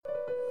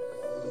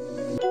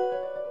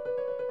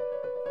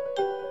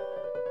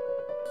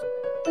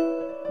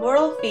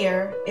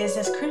Fear is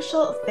as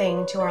crucial a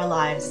thing to our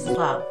lives as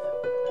love.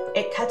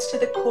 It cuts to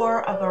the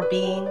core of our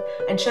being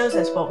and shows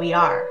us what we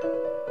are.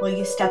 Will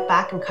you step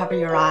back and cover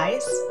your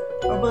eyes?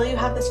 Or will you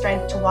have the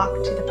strength to walk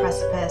to the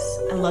precipice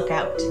and look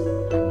out?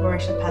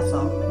 Marisha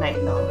Pessel, Night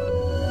Film.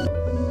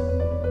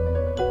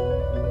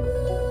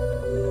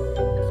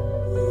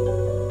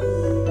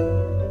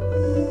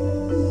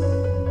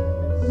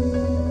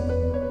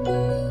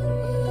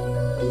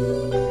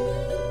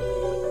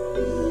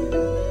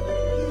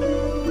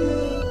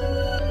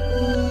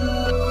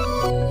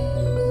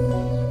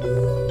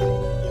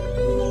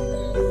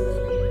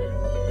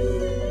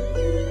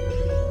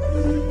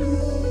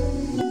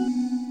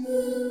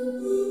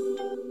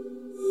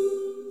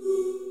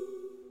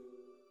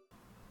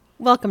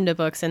 Welcome to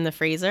Books in the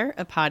Freezer,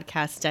 a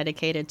podcast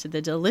dedicated to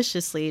the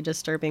deliciously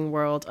disturbing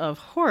world of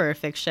horror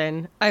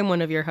fiction. I'm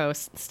one of your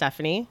hosts,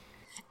 Stephanie.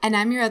 And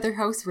I'm your other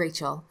host,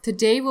 Rachel.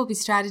 Today we'll be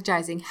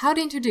strategizing how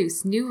to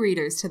introduce new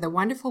readers to the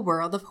wonderful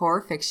world of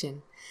horror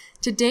fiction.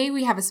 Today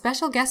we have a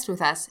special guest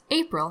with us,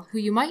 April, who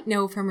you might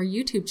know from her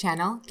YouTube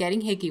channel,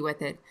 Getting Higgy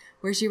With It,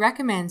 where she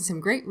recommends some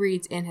great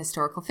reads in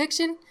historical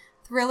fiction,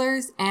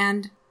 thrillers,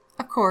 and,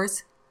 of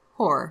course,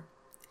 horror.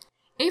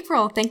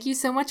 April, thank you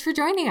so much for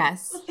joining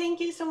us. Well,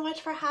 thank you so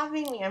much for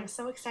having me. I'm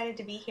so excited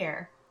to be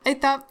here. I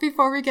thought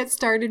before we get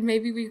started,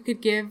 maybe we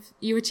could give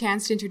you a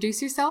chance to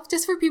introduce yourself,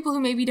 just for people who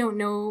maybe don't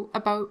know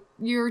about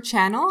your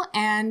channel,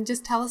 and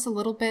just tell us a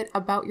little bit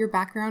about your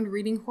background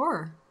reading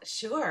horror.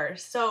 Sure.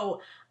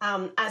 So,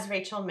 as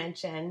Rachel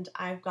mentioned,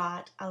 I've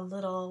got a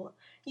little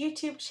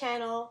YouTube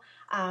channel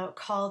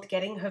called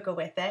Getting Higgy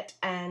With It,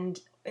 and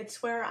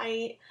it's where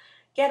I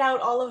get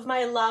out all of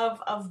my love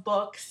of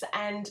books.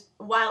 And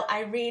while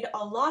I read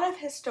a lot of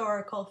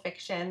historical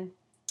fiction,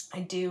 I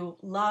do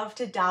love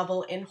to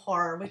dabble in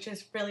horror, which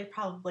is really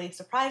probably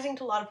surprising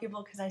to a lot of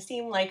people because I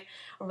seem like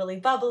a really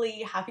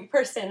bubbly, happy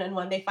person. And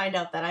when they find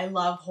out that I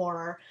love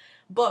horror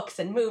books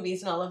and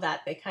movies and all of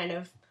that, they kind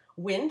of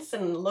wince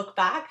and look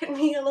back at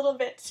me a little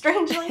bit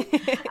strangely.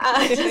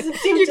 It doesn't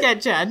seem you get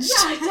judged.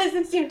 Yeah, it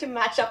doesn't seem to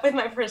match up with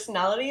my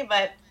personality,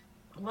 but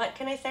what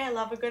can I say? I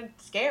love a good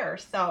scare,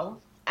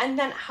 so. And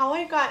then how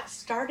I got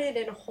started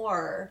in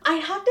horror, I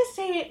have to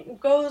say it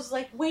goes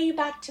like way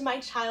back to my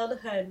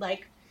childhood.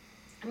 Like,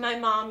 my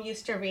mom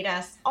used to read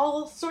us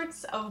all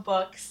sorts of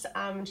books.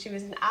 She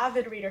was an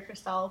avid reader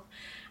herself.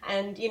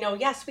 And, you know,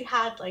 yes, we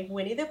had like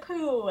Winnie the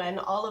Pooh and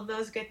all of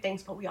those good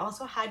things, but we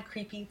also had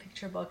creepy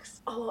picture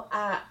books.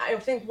 I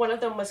think one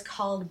of them was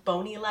called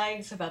Bony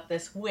Legs, about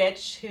this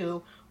witch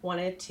who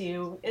wanted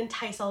to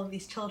entice all of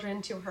these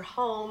children to her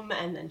home,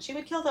 and then she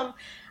would kill them.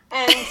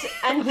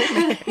 And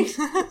then,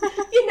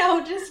 you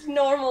know, just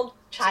normal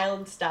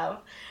child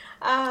stuff.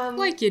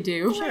 Like you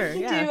do. Sure,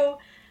 yeah. Do.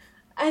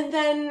 And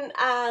then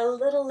a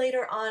little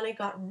later on, I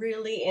got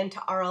really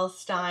into R.L.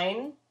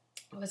 Stine.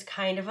 I was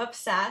kind of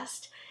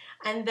obsessed.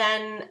 And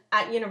then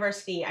at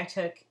university, I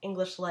took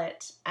English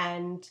Lit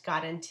and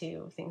got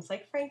into things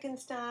like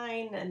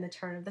Frankenstein and The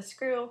Turn of the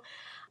Screw.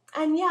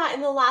 And yeah,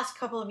 in the last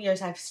couple of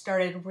years, I've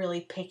started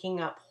really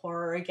picking up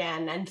horror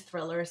again, and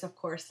thrillers, of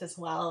course, as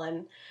well.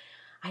 And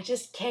I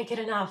just can't get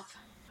enough.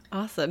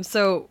 Awesome.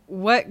 So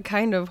what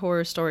kind of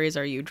horror stories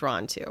are you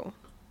drawn to?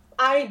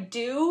 I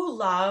do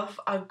love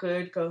a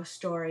good ghost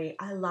story.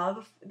 I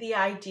love the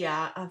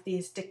idea of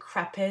these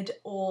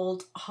decrepit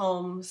old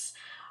homes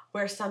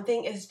where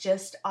something is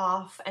just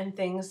off and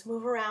things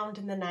move around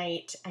in the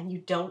night and you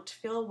don't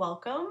feel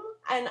welcome.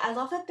 And I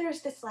love that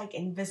there's this like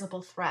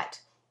invisible threat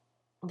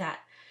that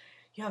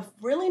you have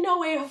really no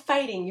way of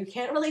fighting. You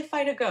can't really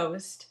fight a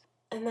ghost.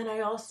 And then I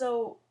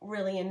also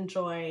really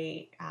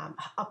enjoy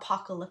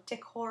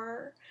apocalyptic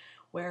horror,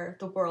 where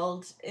the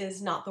world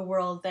is not the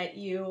world that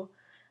you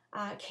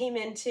came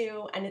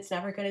into, and it's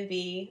never going to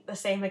be the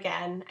same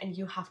again, and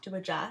you have to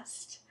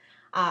adjust.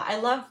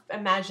 I love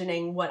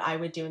imagining what I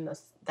would do in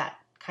that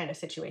kind of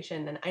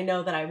situation, and I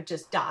know that I would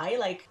just die.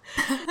 Like,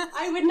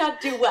 I would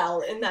not do well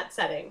in that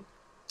setting.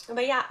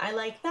 But yeah, I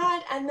like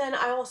that. And then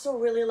I also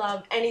really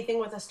love anything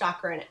with a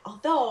stalker in it.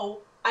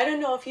 Although, I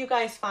don't know if you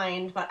guys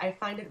find, but I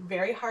find it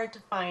very hard to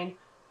find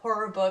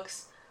horror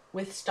books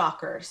with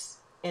stalkers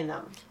in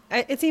them.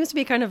 It seems to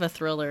be kind of a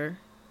thriller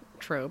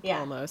trope,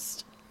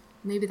 almost.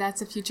 Maybe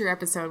that's a future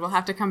episode. We'll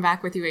have to come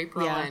back with you,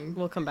 April. Yeah, and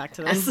we'll come back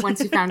to this. And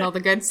once you found all the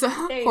good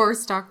horror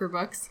stalker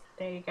books.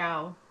 There you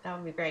go. That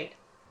would be great.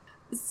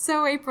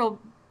 So, April,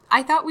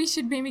 I thought we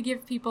should maybe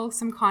give people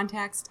some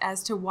context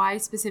as to why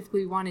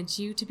specifically we wanted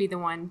you to be the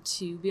one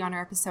to be on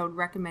our episode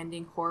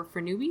recommending horror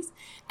for newbies.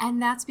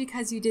 And that's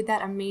because you did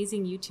that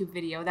amazing YouTube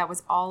video that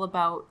was all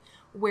about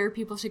where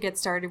people should get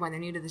started when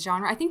they're new to the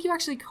genre. I think you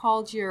actually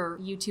called your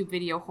YouTube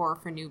video Horror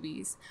for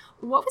Newbies.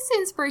 What was the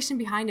inspiration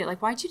behind it? Like,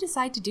 why'd you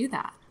decide to do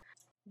that?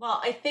 Well,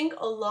 I think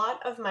a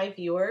lot of my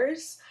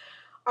viewers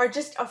are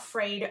just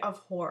afraid of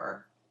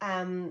horror.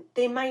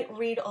 They might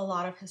read a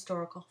lot of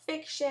historical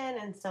fiction,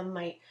 and some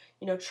might,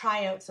 you know,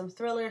 try out some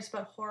thrillers,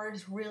 but horror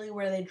is really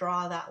where they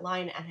draw that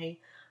line. And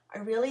I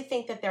really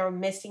think that they're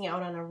missing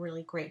out on a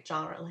really great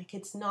genre. Like,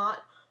 it's not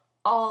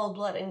all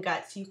blood and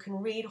guts. You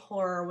can read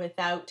horror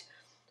without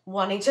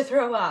wanting to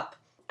throw up.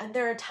 and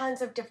there are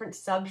tons of different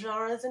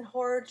subgenres in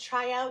horror to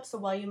try out. So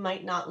while you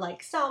might not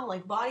like some,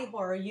 like body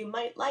horror, you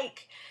might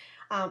like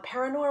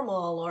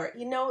paranormal,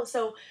 or,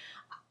 so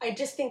I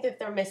just think that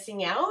they're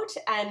missing out.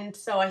 And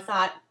so I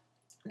thought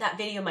that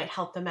video might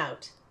help them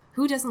out.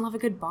 Who doesn't love a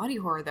good body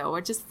horror, though?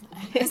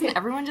 Doesn't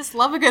everyone just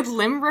love a good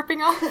limb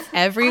ripping off?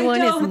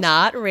 Everyone is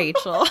not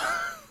Rachel.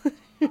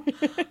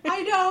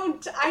 I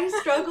don't. I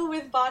struggle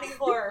with body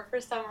horror for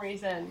some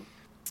reason.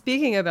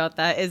 Speaking about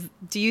that,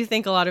 do you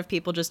think a lot of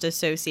people just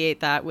associate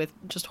that with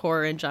just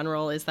horror in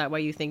general? Is that why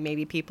you think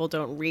maybe people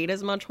don't read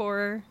as much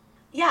horror?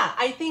 Yeah,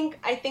 I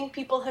think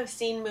people have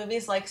seen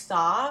movies like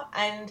Saw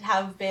and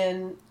have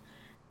been,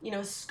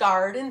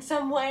 scarred in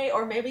some way,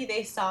 or maybe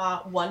they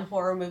saw one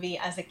horror movie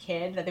as a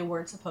kid that they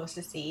weren't supposed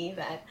to see,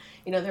 that,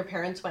 their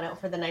parents went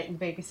out for the night and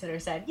the babysitter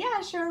said,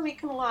 yeah, sure, we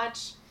can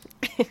watch,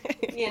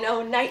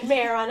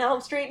 Nightmare on Elm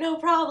Street, no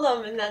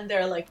problem. And then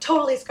they're like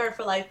totally scarred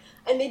for life.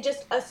 And they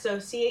just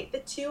associate the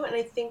two. And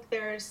I think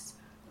there's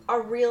a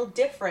real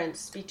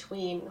difference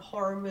between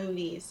horror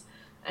movies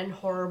and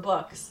horror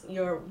books.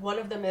 One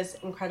of them is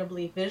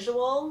incredibly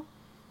visual.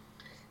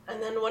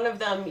 And then one of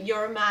them,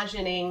 you're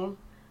imagining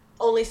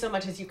only so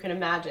much as you can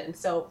imagine.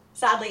 So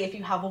sadly, if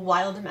you have a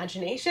wild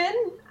imagination,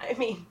 I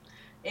mean,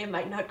 it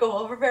might not go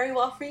over very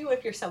well for you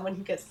if you're someone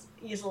who gets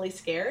easily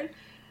scared.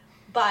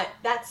 But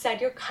that said,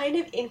 you're kind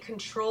of in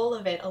control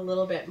of it a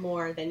little bit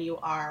more than you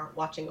are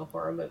watching a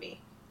horror movie.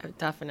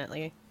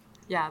 Definitely.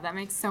 Yeah, that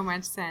makes so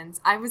much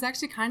sense. I was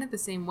actually kind of the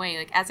same way.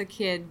 Like, as a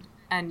kid,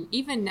 and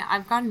even now,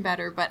 I've gotten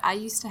better, but I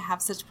used to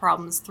have such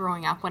problems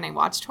throwing up when I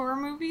watched horror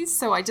movies,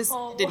 so I just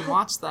didn't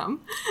watch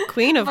them.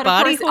 Queen of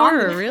body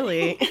horror,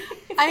 really.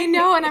 I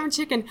know, and I'm a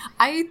chicken.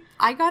 I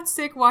got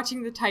sick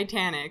watching the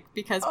Titanic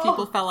because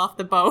people fell off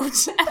the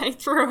boat, and I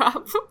threw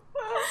up.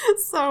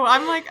 So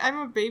I'm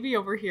a baby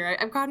over here.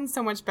 I've gotten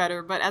so much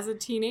better, but as a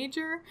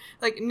teenager,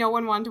 like, no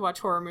one wanted to watch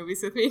horror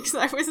movies with me because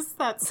I was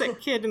that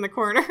sick kid in the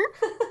corner.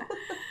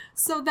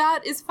 So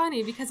that is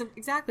funny because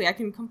exactly, I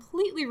can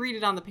completely read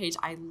it on the page.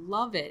 I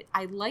love it.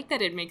 I like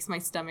that it makes my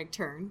stomach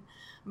turn,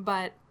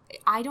 but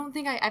I don't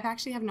think I've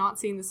actually have not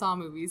seen the Saw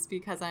movies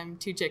because I'm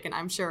too chicken.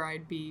 I'm sure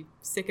I'd be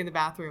sick in the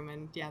bathroom,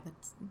 and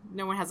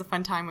no one has a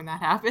fun time when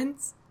that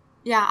happens.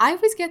 Yeah, I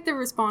always get the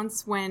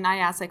response when I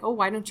ask, like, oh,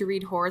 why don't you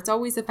read horror? It's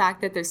always the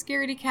fact that they're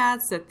scaredy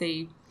cats, that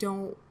they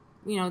don't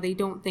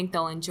think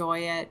they'll enjoy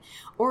it.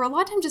 Or a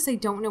lot of times just they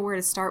don't know where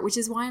to start, which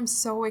is why I'm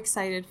so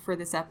excited for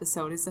this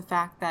episode, is the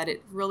fact that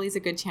it really is a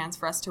good chance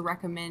for us to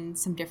recommend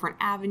some different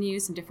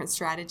avenues, some different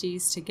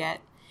strategies to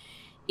get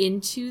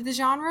into the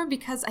genre.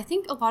 Because I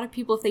think a lot of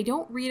people, if they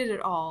don't read it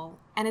at all,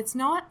 and it's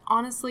not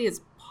honestly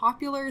as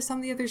popular as some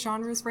of the other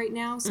genres right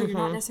now, so you're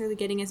not necessarily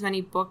getting as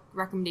many book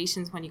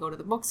recommendations when you go to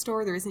the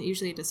bookstore. There isn't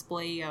usually a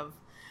display of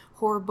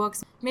horror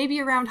books. Maybe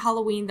around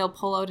Halloween they'll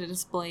pull out a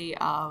display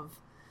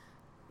of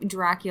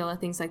Dracula,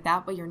 things like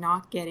that, but you're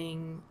not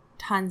getting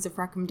tons of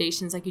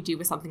recommendations like you do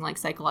with something like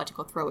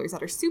psychological thrillers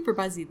that are super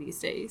buzzy these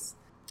days.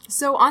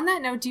 So on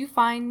that note, do you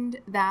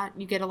find that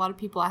you get a lot of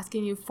people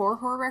asking you for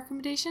horror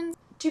recommendations?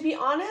 To be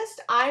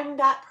honest, I'm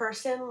that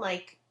person,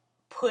 like,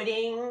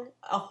 putting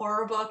a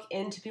horror book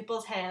into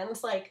people's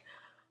hands. Like,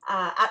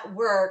 at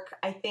work,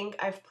 I think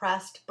I've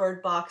pressed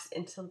Bird Box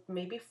into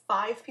maybe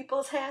 5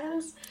 people's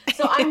hands.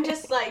 So I'm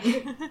just like,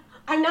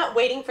 I'm not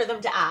waiting for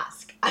them to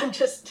ask. I'm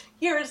just,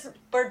 here's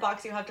Bird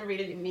Box, you have to read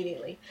it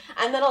immediately.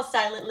 And then I'll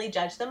silently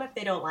judge them if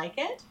they don't like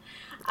it.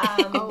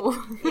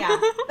 Yeah,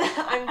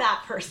 I'm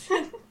that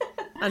person.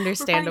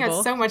 Understandable. We're finding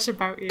out so much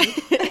about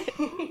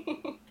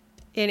you.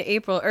 In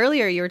April,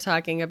 earlier you were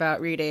talking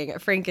about reading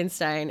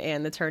Frankenstein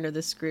and The Turn of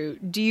the Screw.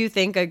 Do you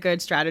think a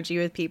good strategy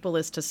with people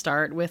is to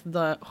start with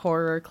the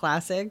horror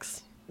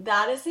classics?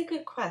 That is a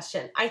good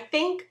question. I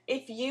think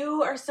if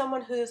you are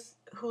someone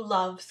who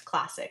loves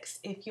classics,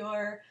 if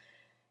you're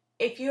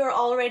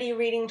already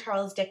reading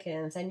Charles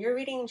Dickens and you're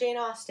reading Jane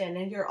Austen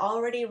and you're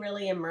already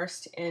really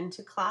immersed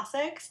into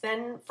classics,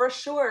 then for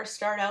sure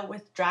start out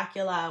with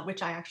Dracula,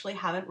 which I actually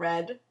haven't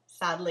read,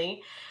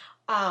 sadly.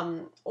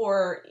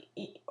 Or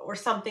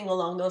something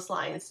along those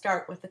lines.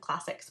 Start with the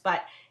classics.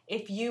 But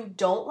if you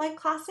don't like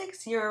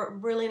classics, you're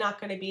really not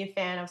going to be a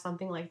fan of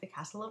something like The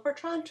Castle of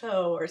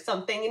Otranto or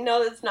something.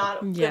 No, that's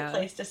not a good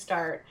place to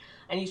start.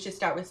 And you should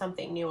start with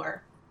something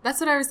newer. That's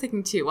what I was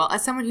thinking too. Well,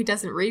 as someone who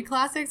doesn't read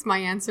classics, my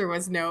answer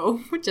was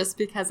no, just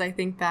because I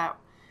think that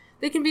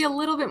they can be a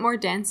little bit more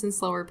dense and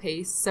slower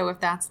paced. So if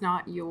that's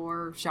not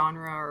your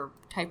genre or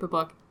type of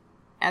book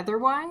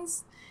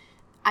otherwise,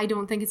 I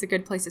don't think it's a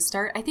good place to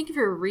start. I think if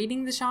you're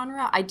reading the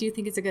genre, I do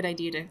think it's a good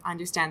idea to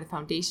understand the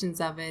foundations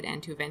of it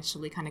and to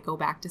eventually kind of go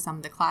back to some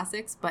of the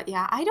classics. But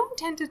yeah, I don't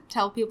tend to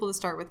tell people to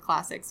start with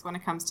classics when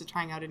it comes to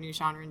trying out a new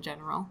genre in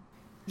general.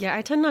 Yeah,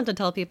 I tend not to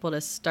tell people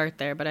to start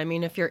there. But I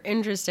mean, if you're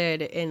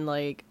interested in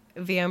like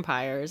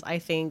vampires, I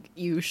think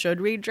you should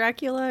read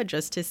Dracula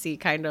just to see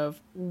kind of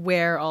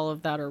where all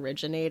of that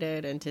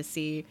originated and to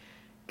see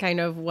kind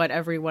of what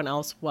everyone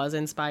else was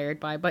inspired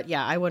by. But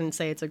yeah, I wouldn't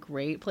say it's a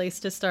great place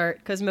to start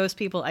because most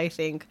people, I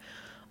think,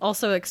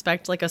 also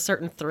expect like a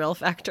certain thrill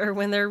factor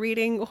when they're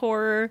reading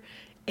horror.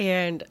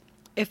 And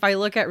if I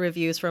look at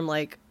reviews from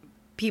like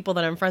people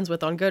that I'm friends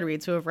with on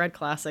Goodreads who have read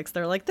classics,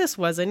 they're like, this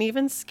wasn't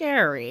even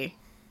scary.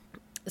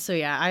 So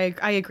yeah,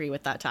 I agree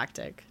with that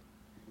tactic.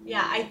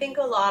 Yeah, I think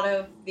a lot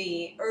of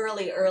the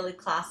early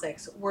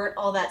classics weren't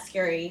all that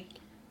scary.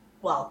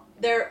 Well,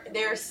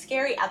 they're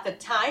scary at the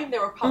time. They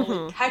were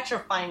probably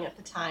petrifying at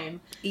the time.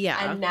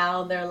 Yeah. And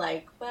now they're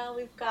like, well,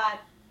 we've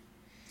got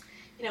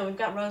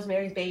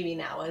Rosemary's Baby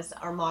now as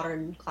our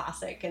modern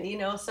classic,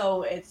 and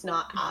so it's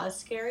not as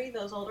scary,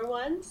 those older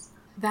ones.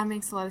 That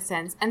makes a lot of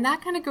sense. And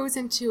that kind of goes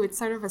into, it's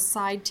sort of a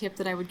side tip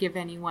that I would give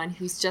anyone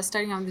who's just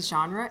starting on the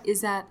genre,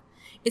 is that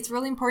it's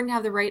really important to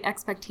have the right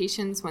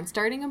expectations when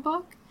starting a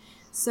book.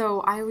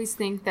 So I always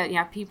think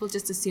that, people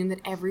just assume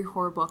that every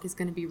horror book is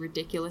going to be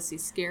ridiculously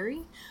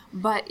scary.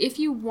 But if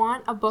you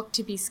want a book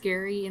to be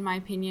scary, in my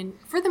opinion,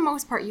 for the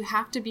most part, you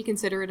have to be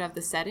considerate of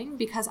the setting,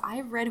 because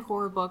I've read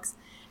horror books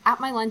at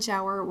my lunch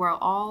hour where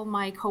all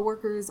my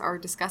coworkers are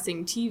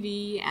discussing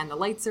TV and the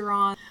lights are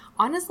on.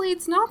 Honestly,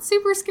 it's not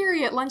super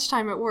scary at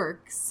lunchtime at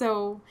work.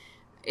 So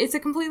it's a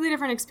completely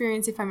different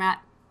experience if I'm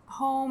at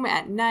home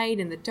at night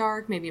in the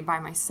dark, maybe by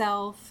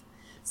myself.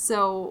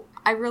 So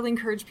I really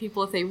encourage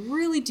people, if they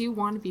really do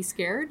want to be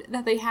scared,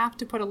 that they have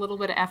to put a little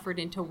bit of effort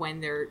into when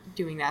they're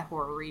doing that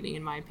horror reading,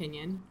 in my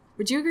opinion.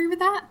 Would you agree with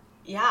that?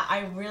 Yeah,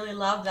 I really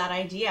love that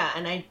idea,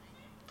 and I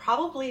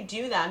probably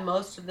do that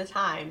most of the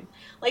time.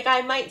 Like,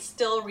 I might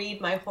still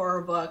read my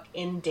horror book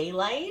in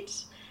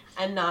daylight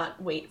and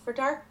not wait for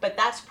dark, but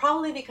that's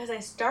probably because I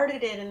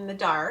started it in the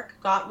dark,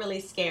 got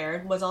really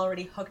scared, was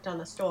already hooked on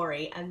the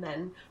story, and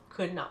then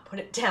could not put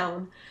it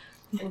down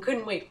and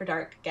couldn't wait for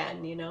dark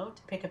again,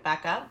 to pick it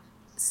back up.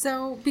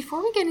 So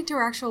before we get into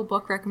our actual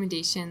book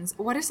recommendations,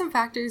 what are some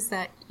factors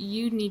that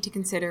you need to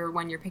consider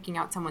when you're picking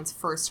out someone's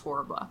first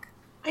horror book?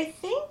 I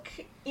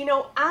think,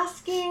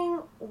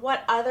 asking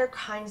what other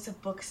kinds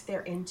of books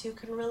they're into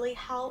can really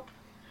help.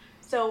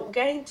 So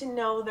getting to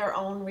know their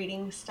own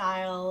reading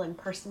style and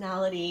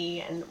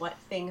personality and what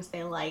things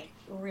they like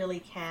really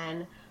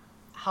can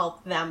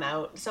help them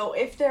out. So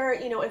if they're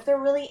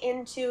really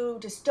into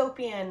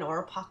dystopian or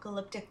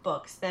apocalyptic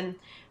books, then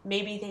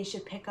maybe they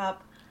should pick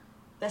up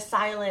The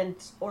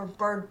Silent or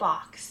Bird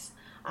Box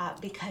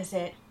because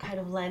it kind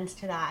of lends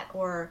to that.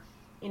 Or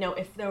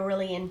if they're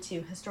really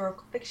into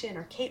historical fiction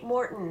or Kate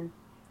Morton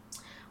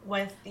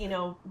with,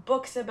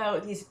 books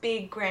about these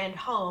big grand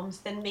homes,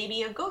 then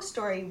maybe a ghost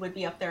story would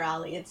be up their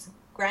alley. It's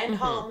grand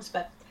homes,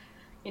 but,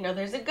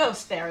 there's a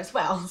ghost there as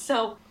well.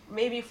 So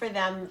maybe for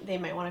them, they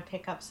might want to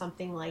pick up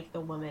something like The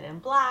Woman in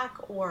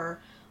Black or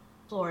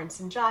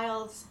Florence and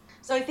Giles.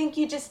 So I think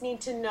you just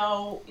need to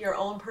know your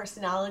own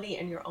personality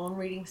and your own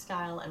reading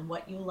style and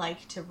what you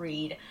like to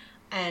read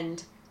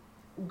and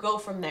go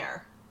from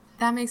there.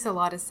 That makes a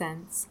lot of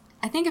sense.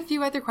 I think a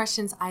few other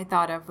questions I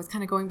thought of was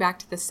kind of going back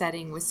to the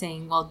setting, was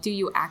saying, well, do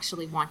you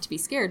actually want to be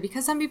scared?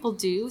 Because some people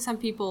do. Some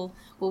people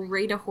will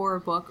rate a horror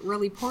book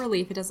really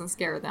poorly if it doesn't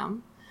scare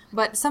them.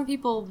 But some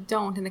people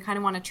don't, and they kind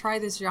of want to try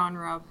this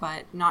genre,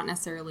 but not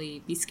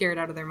necessarily be scared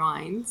out of their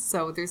minds.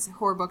 So there's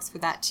horror books for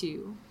that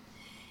too.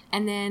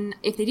 And then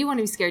if they do want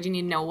to be scared, you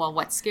need to know, well,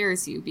 what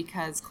scares you?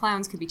 Because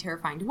clowns could be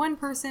terrifying to one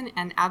person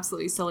and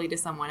absolutely silly to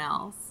someone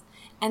else.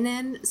 And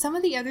then some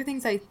of the other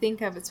things I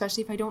think of,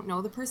 especially if I don't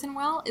know the person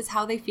well, is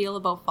how they feel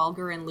about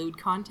vulgar and lewd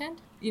content.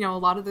 A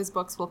lot of those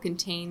books will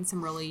contain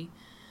some really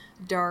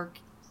dark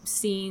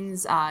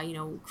scenes,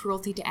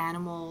 cruelty to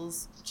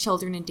animals,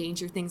 children in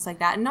danger, things like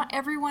that. And not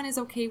everyone is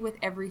okay with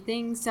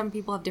everything. Some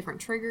people have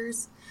different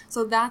triggers.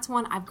 So that's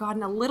one I've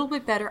gotten a little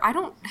bit better. I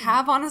don't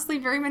have, honestly,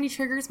 very many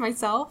triggers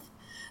myself,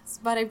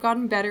 but I've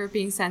gotten better at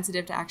being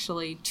sensitive to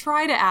actually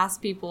try to ask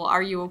people,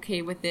 are you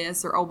okay with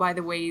this? Or, oh, by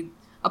the way,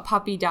 a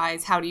puppy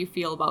dies. How do you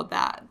feel about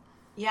that?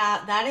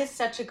 Yeah, that is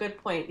such a good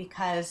point,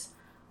 because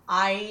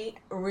I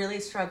really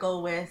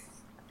struggle with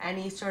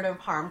any sort of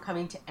harm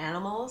coming to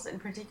animals. In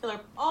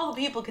particular, all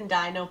the people can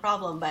die, no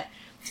problem, but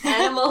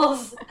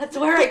animals, that's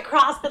where I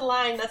cross the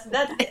line. That's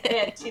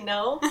it, And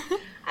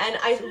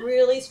I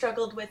really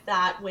struggled with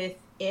that with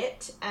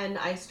It, and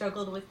I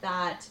struggled with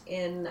that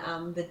in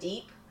The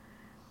Deep.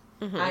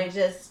 I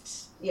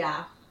just,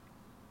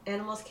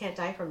 animals can't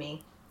die for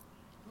me.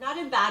 Not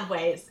in bad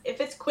ways.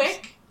 If it's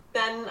quick,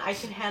 then I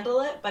can handle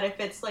it. But if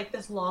it's like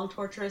this long,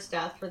 torturous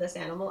death for this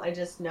animal, I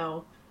just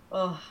know,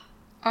 ugh.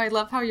 Oh, I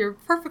love how you're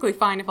perfectly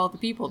fine if all the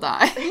people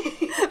die.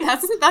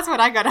 That's what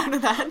I got out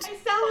of that. I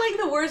sound like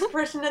the worst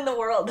person in the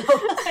world.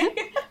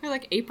 You're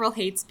like, April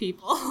hates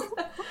people.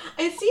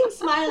 I seem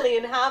smiley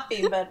and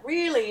happy, but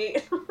really...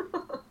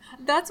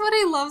 That's what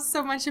I love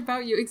so much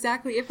about you.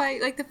 Exactly. If I,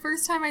 the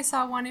first time I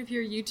saw one of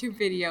your YouTube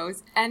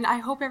videos, and I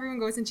hope everyone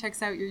goes and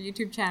checks out your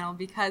YouTube channel,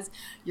 because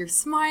you're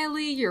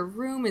smiley, your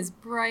room is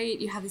bright,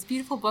 you have this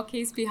beautiful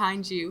bookcase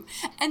behind you,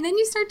 and then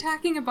you start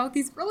talking about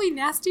these really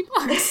nasty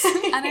books,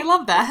 and I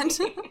love that.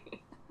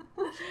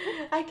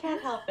 I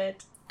can't help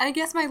it. And I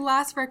guess my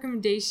last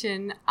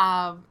recommendation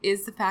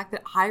is the fact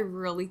that I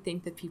really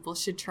think that people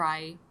should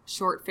try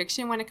short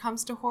fiction when it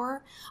comes to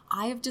horror.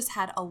 I have just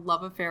had a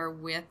love affair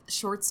with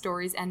short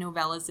stories and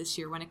novellas this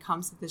year when it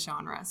comes to the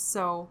genre.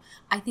 So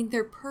I think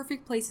they're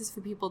perfect places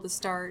for people to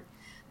start.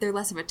 they're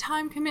less of a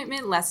time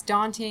commitment, less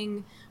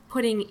daunting.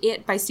 Putting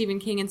It by Stephen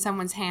King in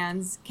someone's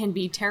hands can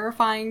be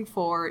terrifying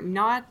for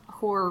not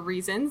horror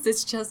reasons.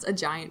 It's just a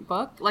giant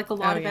book. Like a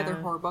lot of other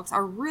horror books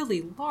are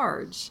really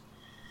large.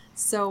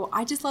 So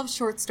I just love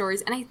short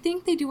stories, and I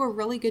think they do a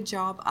really good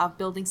job of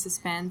building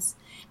suspense.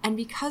 And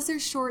because they're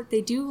short, they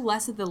do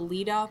less of the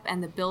lead up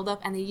and the build up,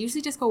 and they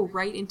usually just go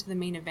right into the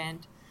main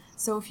event.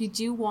 So if you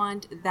do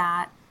want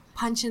that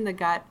punch in the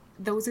gut,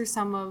 those are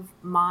some of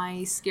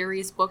my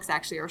scariest books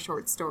actually are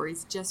short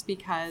stories, just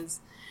because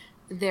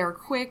they're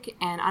quick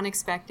and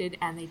unexpected,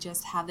 and they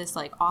just have this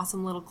like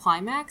awesome little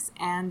climax,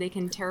 and they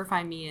can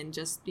terrify me in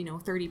just,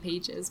 30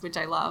 pages, which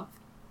I love.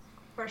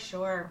 For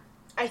sure.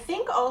 I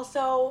think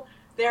also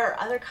there are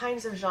other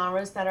kinds of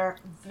genres that are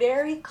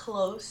very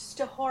close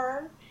to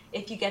horror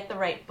if you get the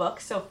right book.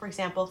 So, for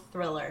example,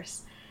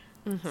 thrillers.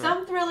 Mm-hmm.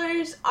 Some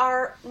thrillers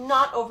are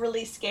not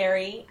overly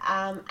scary,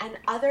 and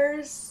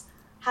others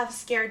have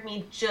scared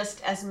me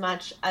just as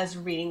much as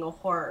reading a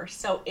horror.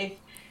 So if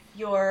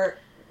you're,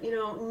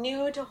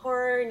 new to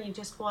horror and you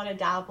just want to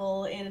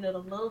dabble in it a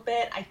little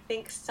bit, I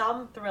think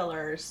some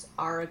thrillers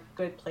are a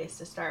good place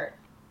to start.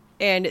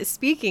 And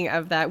speaking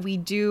of that, we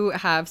do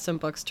have some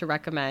books to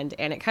recommend,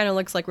 and it kind of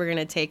looks like we're going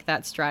to take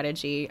that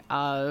strategy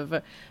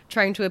of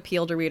trying to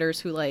appeal to readers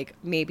who like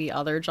maybe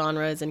other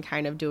genres and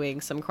kind of doing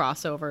some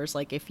crossovers.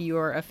 Like if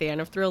you're a fan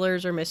of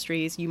thrillers or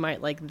mysteries, you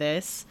might like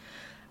this.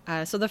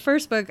 So the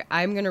first book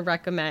I'm going to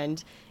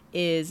recommend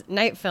is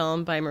Night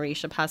Film by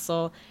Marisha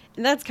Pessl,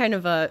 and that's kind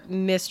of a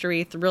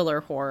mystery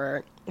thriller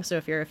horror. So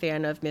if you're a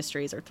fan of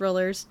mysteries or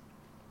thrillers.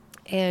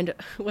 And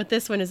what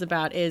this one is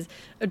about is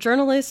a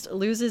journalist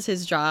loses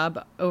his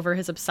job over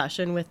his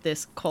obsession with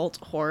this cult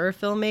horror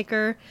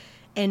filmmaker.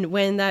 And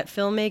when that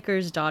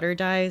filmmaker's daughter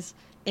dies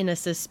in a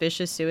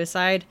suspicious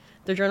suicide,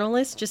 the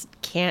journalist just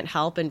can't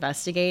help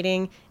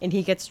investigating, and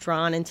he gets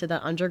drawn into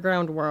the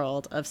underground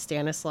world of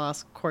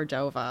Stanislaus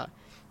Cordova.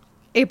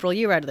 April,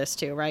 you read this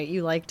too, right?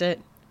 You liked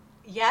it?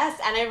 Yes,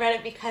 and I read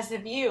it because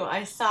of you.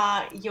 I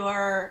saw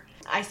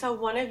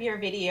one of your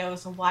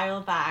videos a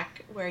while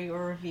back where you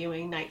were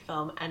reviewing Night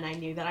Film, and I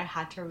knew that I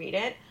had to read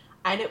it,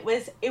 and it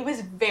was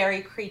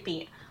very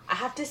creepy. I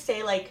have to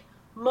say, like,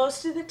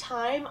 most of the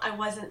time I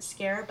wasn't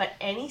scared, but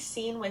any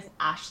scene with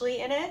Ashley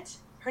in it,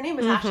 her name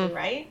was Ashley,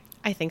 right?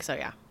 I think so,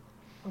 yeah.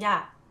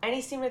 Yeah,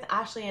 any scene with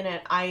Ashley in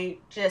it, I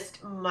just,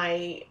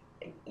 when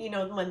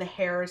the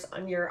hairs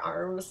on your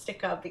arms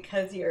stick up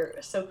because you're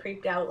so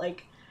creeped out,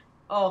 like,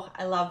 oh,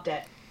 I loved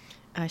it.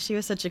 She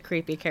was such a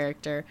creepy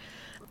character.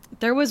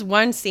 There was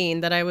one scene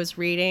that I was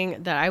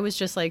reading that I was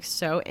just like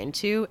so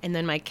into, and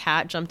then my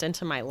cat jumped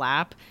into my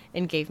lap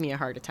and gave me a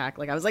heart attack.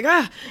 Like I was like,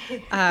 ah!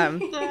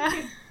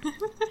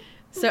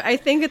 So I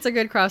think it's a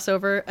good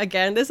crossover.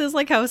 Again, this is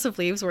like House of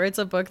Leaves, where it's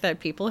a book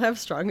that people have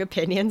strong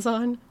opinions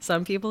on.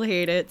 Some people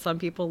hate it. Some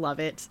people love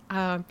it.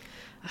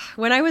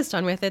 When I was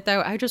done with it,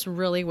 though, I just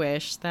really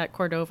wish that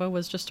Cordova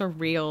was just a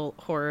real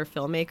horror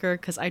filmmaker,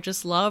 because I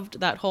just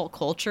loved that whole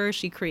culture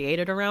she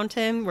created around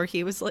him, where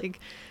he was like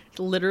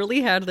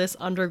literally had this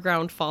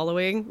underground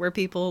following where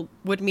people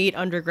would meet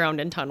underground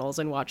in tunnels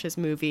and watch his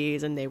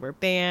movies, and they were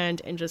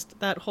banned, and just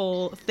that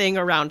whole thing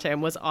around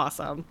him was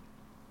awesome.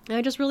 And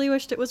I just really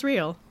wished it was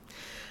real.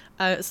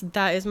 So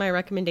that is my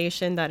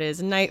recommendation. That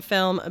is Night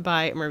Film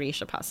by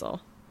Marisha Pessl.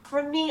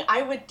 For me,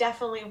 I would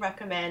definitely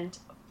recommend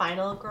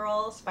Final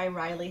Girls by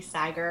Riley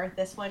Sager.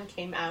 This one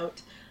came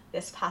out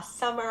this past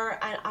summer,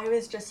 and I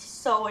was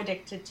just so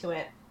addicted to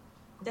it.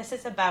 This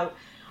is about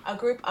a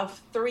group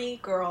of 3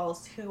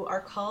 girls who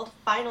are called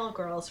Final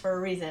Girls for a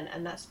reason,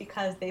 and that's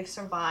because they've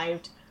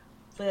survived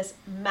this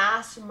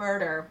mass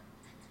murder,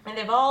 and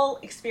they've all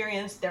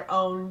experienced their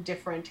own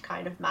different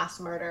kind of mass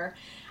murder,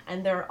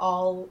 and they're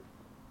all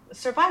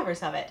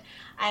survivors of it,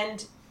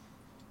 and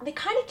they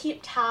kind of keep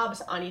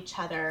tabs on each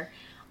other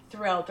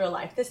throughout their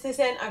life. This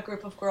isn't a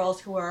group of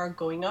girls who are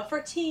going out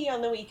for tea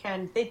on the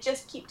weekend. They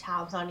just keep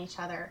tabs on each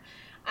other.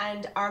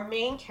 And our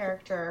main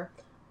character,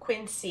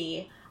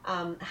 Quincy,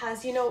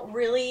 has,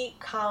 really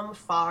come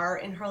far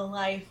in her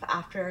life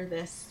after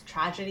this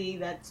tragedy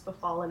that's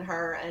befallen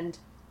her. And,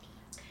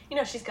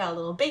 she's got a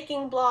little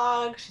baking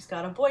blog. She's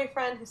got a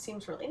boyfriend who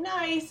seems really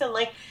nice. And,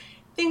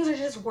 things are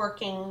just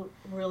working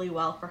really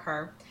well for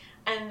her.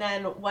 And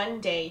then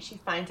one day she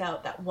finds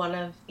out that one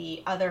of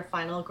the other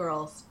final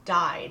girls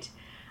died.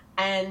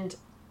 And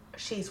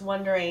she's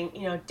wondering,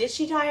 did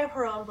she die of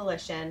her own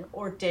volition,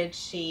 or did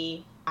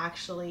she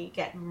actually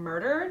get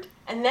murdered?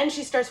 And then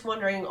she starts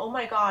wondering, oh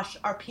my gosh,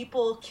 are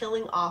people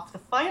killing off the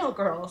final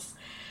girls?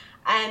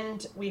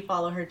 And we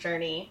follow her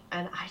journey.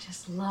 And I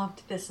just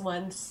loved this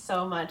one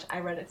so much. I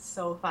read it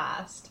so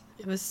fast.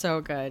 It was so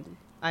good.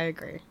 I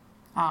agree.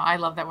 Oh, I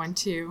love that one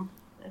too.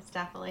 It's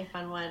definitely a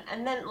fun one.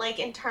 And then,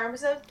 in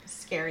terms of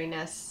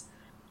scariness,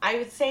 I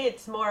would say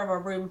it's more of a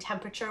room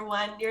temperature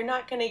one. You're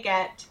not going to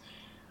get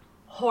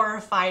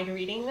horrified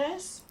reading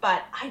this,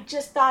 but I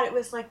just thought it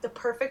was, the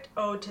perfect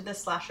ode to the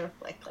slasher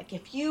flick.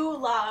 If you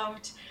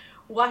loved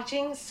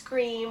watching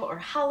Scream or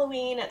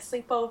Halloween at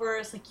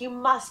sleepovers, you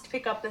must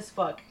pick up this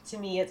book. To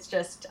me, it's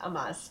just a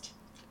must.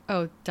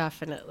 Oh,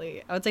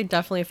 definitely. I would say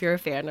definitely if you're a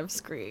fan of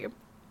Scream.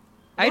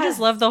 I just Yes.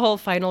 love the whole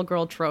final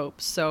girl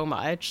trope so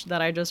much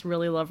that I just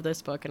really love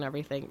this book and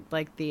everything.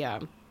 Like the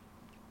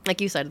like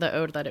you said, the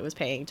ode that it was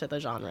paying to the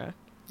genre.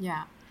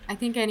 Yeah. I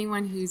think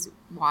anyone who's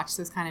watched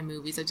those kind of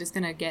movies are just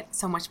going to get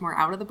so much more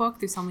out of the book.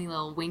 There's so many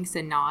little winks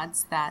and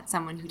nods that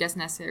someone who doesn't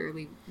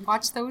necessarily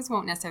watch those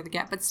won't necessarily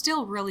get, but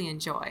still really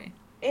enjoy.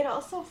 It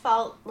also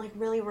felt like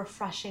really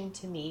refreshing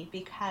to me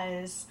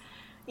because,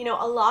 you know,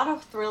 a lot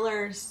of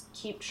thrillers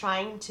keep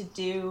trying to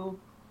do,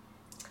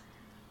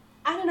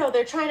 I don't know,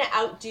 they're trying to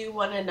outdo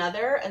one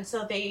another. And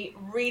so they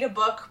read a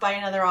book by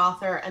another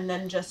author and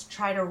then just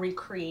try to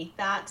recreate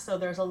that. So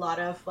there's a lot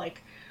of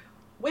like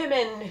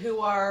women who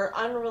are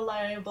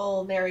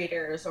unreliable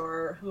narrators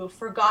or who have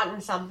forgotten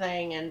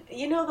something. And,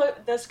 you know,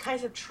 those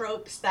kinds of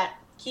tropes that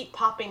keep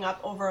popping up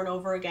over and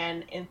over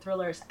again in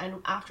thrillers. And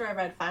after I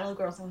read Final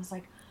Girls, I was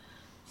like,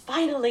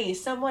 finally,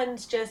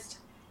 someone's just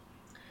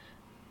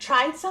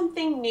tried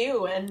something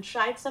new and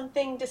tried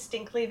something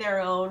distinctly their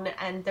own,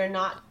 and they're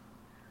not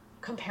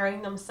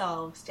comparing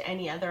themselves to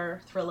any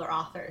other thriller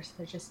authors.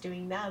 They're just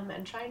doing them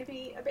and trying to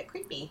be a bit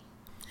creepy.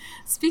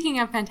 Speaking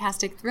of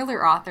fantastic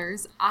thriller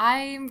authors,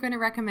 I'm going to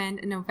recommend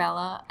a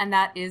novella, and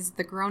that is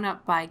The Grown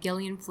Up by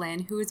Gillian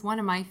Flynn, who is one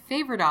of my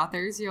favorite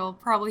authors. You'll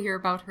probably hear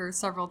about her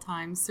several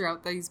times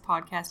throughout these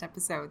podcast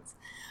episodes.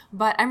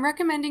 But I'm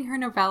recommending her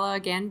novella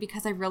again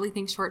because I really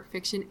think short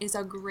fiction is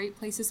a great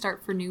place to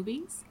start for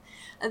newbies.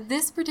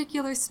 This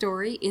particular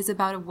story is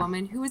about a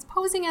woman who is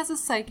posing as a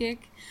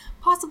psychic,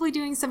 possibly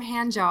doing some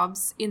hand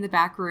jobs in the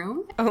back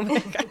room. Oh my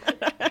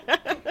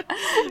god.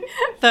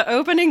 The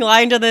opening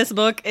line to this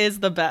book is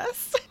the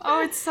best.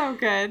 Oh, it's so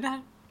good.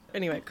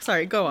 Anyway,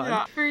 sorry, go on.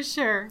 Yeah, for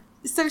sure.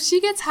 So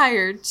she gets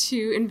hired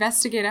to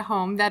investigate a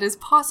home that is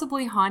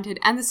possibly haunted,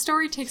 and the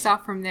story takes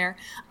off from there.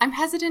 I'm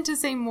hesitant to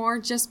say more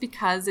just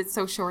because it's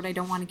so short. I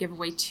don't want to give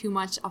away too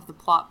much of the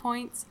plot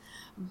points,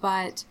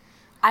 but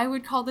I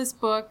would call this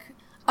book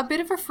a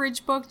bit of a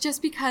fridge book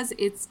just because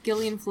it's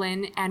Gillian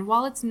Flynn, and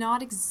while it's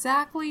not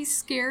exactly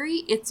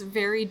scary, it's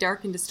very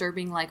dark and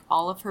disturbing like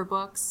all of her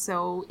books.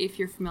 So if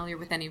you're familiar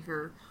with any of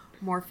her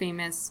more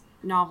famous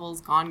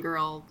novels, Gone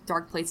Girl,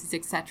 Dark Places,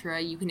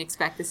 etc., you can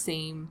expect the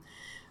same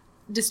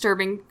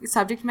disturbing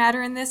subject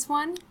matter in this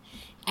one.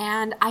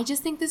 And I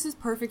just think this is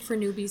perfect for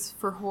newbies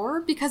for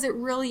horror because it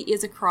really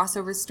is a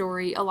crossover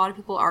story. A lot of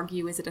people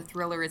argue, is it a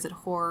thriller, is it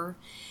horror?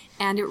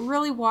 And it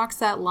really walks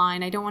that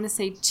line. I don't want to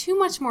say too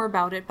much more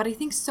about it, but I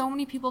think so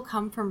many people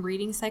come from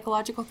reading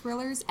psychological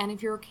thrillers, and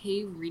if you're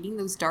okay reading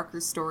those darker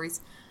stories,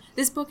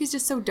 this book is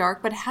just so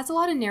dark, but it has a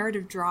lot of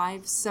narrative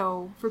drive.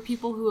 So for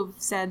people who have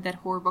said that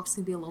horror books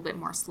can be a little bit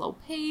more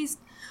slow-paced,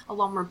 a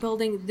lot more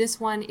building, this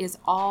one is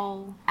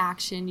all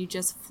action. You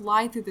just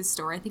fly through the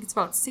story. I think it's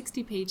about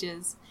 60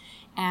 pages,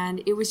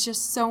 and it was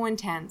just so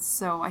intense.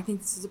 So I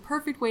think this is a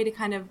perfect way to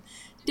kind of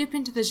dip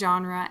into the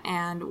genre,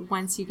 and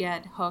once you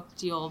get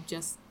hooked, you'll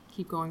just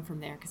keep going from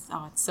there because,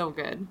 oh, it's so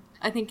good.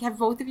 I think, have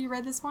both of you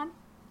read this one?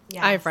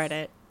 Yes. I've read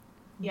it.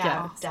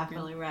 Yeah, I've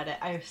definitely read it.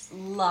 I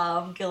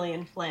love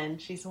Gillian Flynn.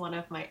 She's one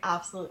of my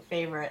absolute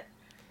favorite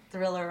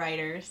thriller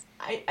writers.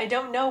 I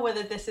don't know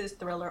whether this is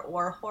thriller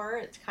or horror.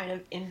 It's kind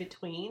of in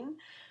between.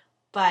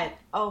 But,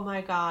 oh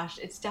my gosh,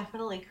 it's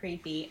definitely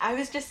creepy. I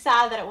was just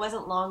sad that it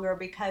wasn't longer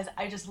because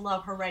I just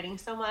love her writing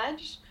so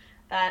much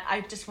that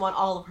I just want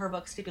all of her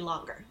books to be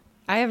longer.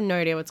 I have no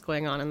idea what's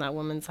going on in that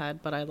woman's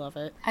head, but I love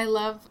it. I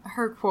love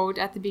her quote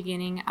at the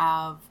beginning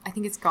of, I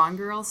think it's Gone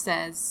Girl,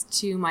 says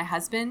to my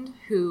husband,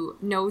 who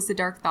knows the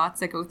dark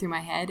thoughts that go through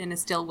my head and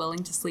is still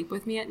willing to sleep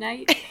with me at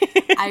night.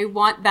 I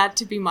want that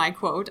to be my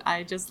quote.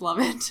 I just love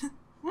it.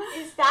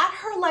 Is that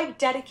her, like,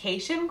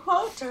 dedication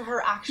quote to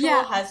her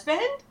actual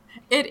husband?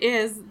 It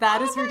is.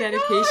 That is her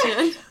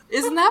dedication. God.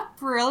 Isn't that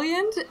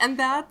brilliant? And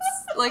that's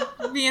like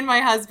me and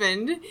my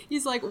husband.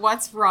 He's like,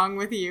 what's wrong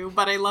with you?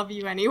 But I love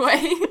you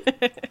anyway.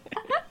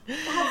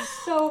 That's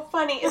so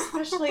funny,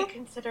 especially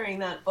considering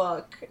that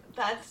book.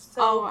 That's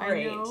so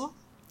great. I know.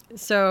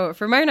 So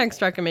for my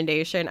next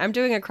recommendation, I'm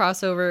doing a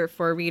crossover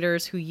for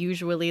readers who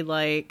usually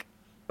like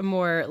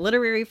more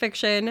literary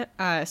fiction.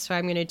 So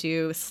I'm going to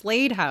do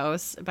Slade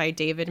House by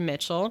David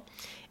Mitchell.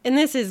 And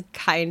this is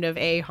kind of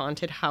a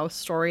haunted house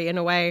story in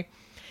a way.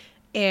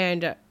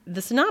 And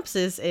the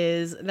synopsis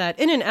is that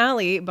in an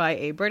alley by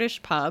a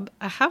British pub,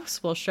 a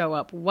house will show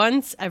up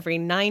once every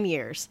 9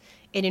 years.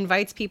 It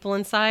invites people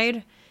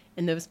inside,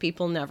 and those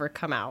people never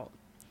come out.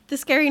 The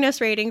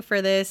scariness rating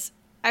for this,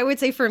 I would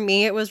say for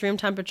me, it was room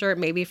temperature.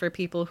 Maybe for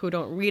people who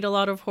don't read a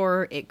lot of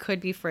horror, it could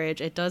be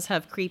fridge. It does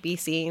have creepy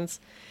scenes.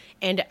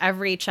 And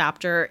every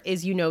chapter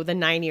is, you know, the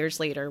 9 years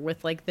later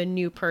with like the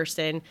new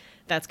person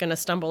that's going to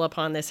stumble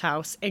upon this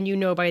house. And you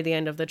know, by the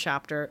end of the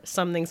chapter,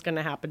 something's going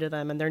to happen to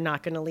them and they're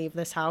not going to leave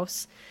this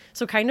house.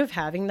 So kind of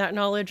having that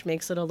knowledge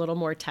makes it a little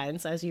more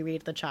tense as you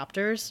read the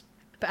chapters.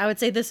 But I would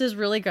say this is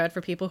really good for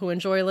people who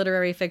enjoy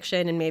literary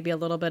fiction and maybe a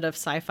little bit of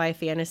sci-fi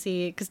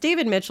fantasy. Because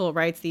David Mitchell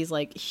writes these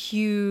like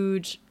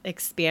huge,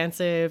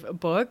 expansive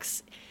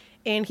books.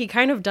 And he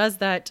kind of does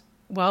that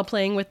while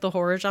playing with the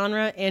horror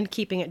genre and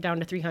keeping it down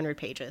to 300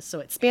 pages. So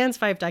it spans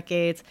 5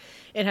 decades.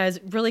 It has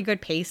really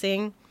good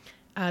pacing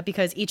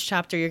because each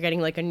chapter you're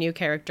getting like a new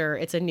character.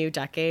 It's a new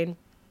decade.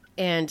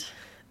 And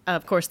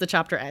of course, the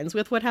chapter ends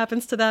with what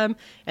happens to them.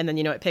 And then,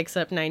 it picks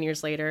up 9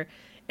 years later.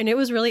 And it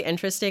was really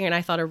interesting. And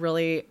I thought a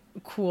really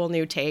cool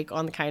new take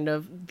on kind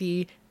of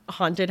the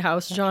haunted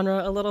house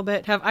genre a little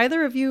bit. Have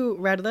either of you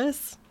read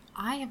this?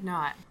 I have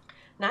not.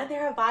 Neither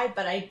have I,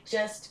 but I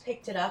just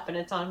picked it up and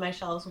it's on my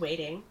shelves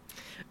waiting.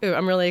 Ooh,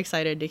 I'm really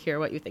excited to hear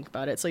what you think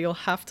about it. So you'll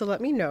have to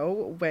let me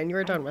know when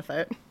you're done with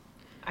it.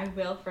 I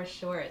will for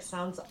sure. It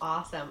sounds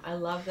awesome. I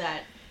love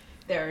that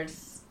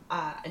there's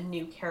a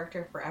new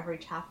character for every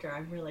chapter.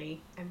 I'm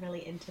really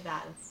into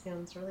that. It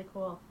sounds really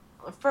cool.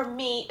 For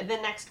me, the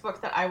next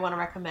book that I want to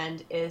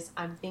recommend is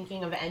I'm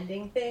Thinking of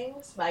Ending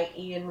Things by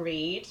Ian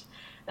Reid.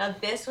 Now,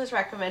 this was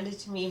recommended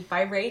to me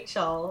by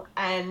Rachel,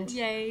 and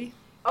yay!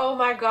 Oh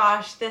my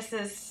gosh, this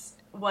is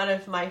one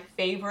of my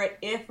favorite,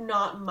 if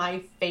not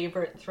my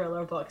favorite,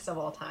 thriller books of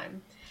all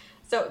time.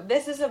 So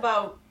this is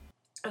about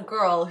a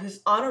girl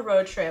who's on a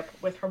road trip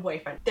with her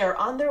boyfriend. They're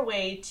on their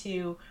way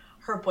to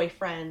her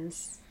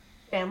boyfriend's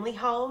family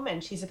home,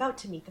 and she's about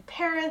to meet the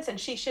parents, and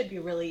she should be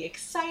really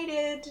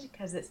excited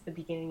because it's the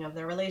beginning of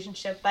their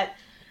relationship. But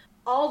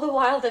all the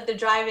while that they're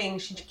driving,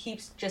 she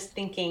keeps just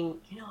thinking,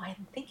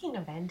 I'm thinking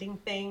of ending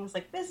things.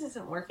 Like, this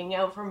isn't working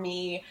out for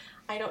me.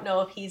 I don't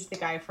know if he's the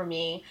guy for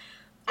me.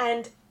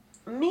 And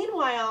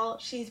meanwhile,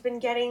 she's been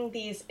getting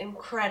these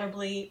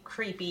incredibly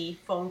creepy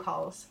phone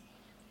calls.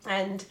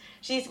 And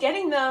she's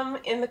getting them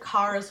in the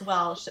car as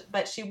well,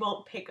 but she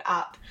won't pick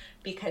up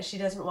because she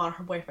doesn't want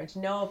her boyfriend to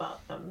know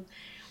about them.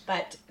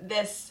 But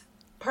this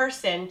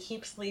person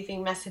keeps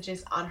leaving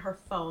messages on her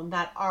phone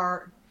that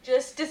are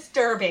just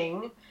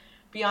disturbing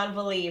beyond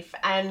belief.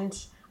 And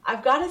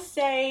I've got to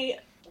say,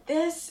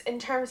 this, in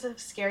terms of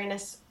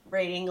scariness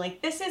rating,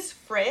 like, this is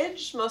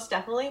fridge, most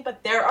definitely,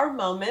 but there are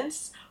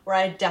moments where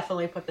I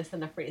definitely put this in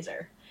the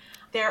freezer.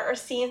 There are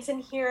scenes in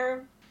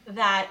here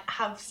that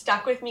have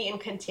stuck with me and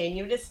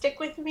continue to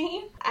stick with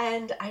me,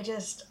 and I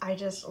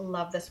just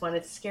love this one.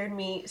 It scared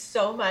me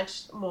so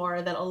much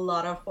more than a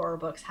lot of horror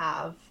books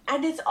have.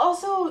 And it's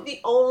also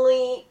the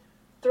only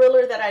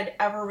thriller that I'd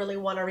ever really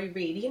want to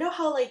reread. You know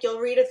how, like, you'll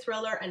read a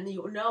thriller and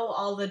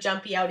all the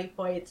jumpy outy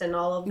points and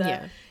all of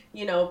the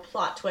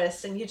plot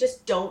twists, and you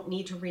just don't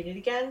need to read it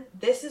again.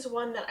 This is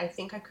one that I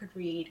think I could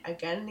read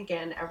again and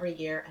again every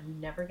year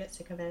and never get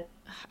sick of it.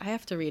 I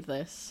have to read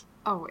this.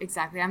 Oh,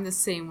 exactly. I'm the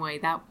same way.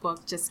 That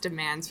book just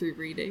demands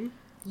rereading.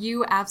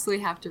 You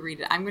absolutely have to read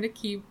it. I'm going to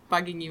keep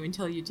bugging you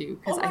until you do,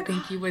 because I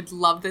think you would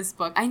love this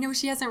book. I know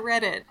she hasn't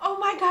read it. Oh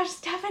my gosh,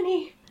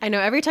 Stephanie. I know,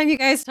 every time you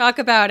guys talk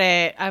about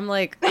it, I'm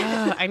like,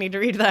 I need to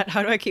read that.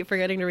 How do I keep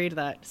forgetting to read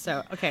that?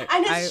 So, okay.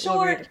 And it's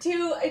short,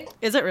 too.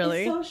 Is it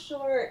really? It's so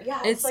short.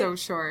 Yeah. It's so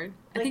short.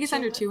 I think it's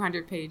under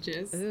 200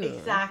 pages. Ooh.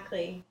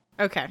 Exactly.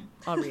 Okay,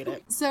 I'll read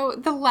it. So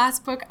the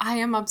last book I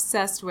am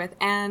obsessed with,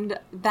 and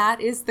that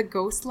is The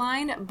Ghost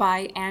Line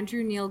by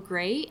Andrew Neil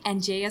Gray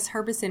and J.S.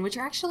 Herbison, which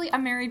are actually a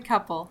married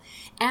couple.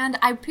 And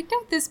I picked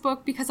out this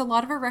book because a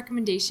lot of our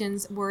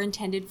recommendations were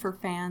intended for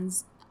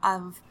fans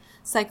of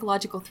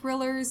psychological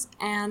thrillers,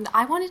 and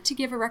I wanted to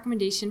give a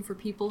recommendation for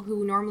people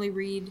who normally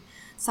read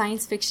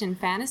science fiction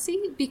fantasy,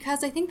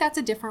 because I think that's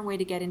a different way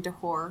to get into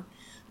horror.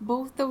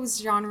 Both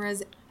those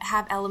genres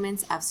have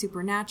elements of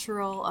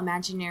supernatural,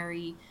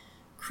 imaginary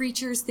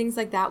creatures, things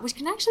like that, which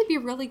can actually be a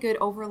really good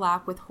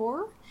overlap with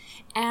horror.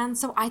 And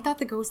so I thought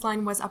The Ghost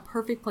Line was a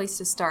perfect place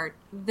to start.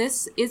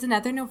 This is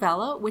another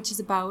novella, which is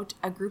about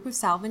a group of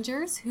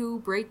salvagers who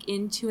break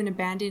into an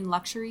abandoned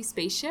luxury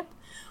spaceship,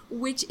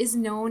 which is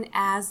known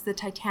as the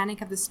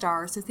Titanic of the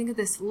Stars. So think of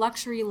this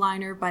luxury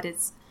liner, but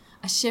it's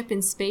a ship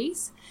in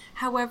space.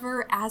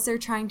 However, as they're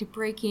trying to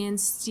break in,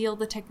 steal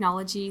the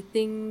technology,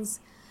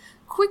 things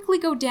quickly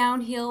go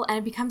downhill, and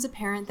it becomes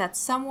apparent that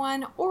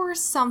someone or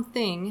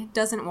something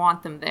doesn't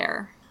want them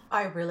there.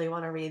 I really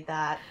want to read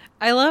that.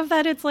 I love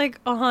that it's like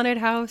a haunted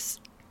house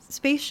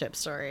spaceship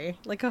story,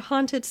 like a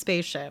haunted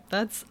spaceship.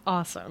 That's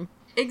awesome.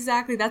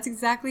 Exactly. That's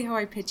exactly how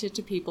I pitch it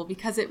to people,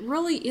 because it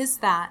really is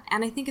that.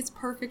 And I think it's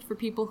perfect for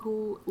people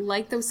who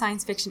like those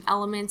science fiction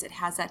elements. It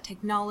has that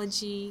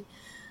technology,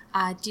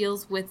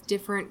 deals with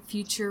different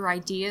future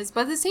ideas,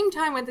 but at the same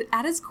time,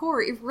 at its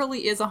core, it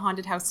really is a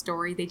haunted house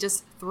story. They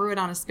just threw it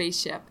on a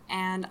spaceship,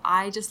 and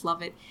I just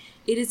love it.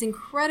 It is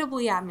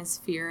incredibly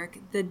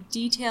atmospheric. The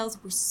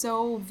details were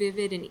so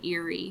vivid and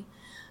eerie.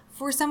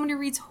 For someone who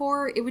reads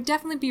horror, it would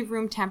definitely be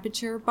room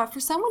temperature, but for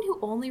someone who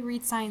only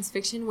reads science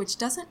fiction, which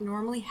doesn't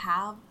normally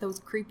have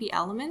those creepy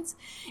elements,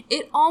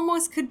 it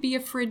almost could be a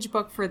fridge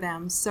book for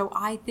them. So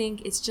I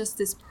think it's just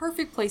this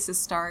perfect place to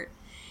start.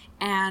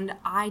 And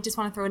I just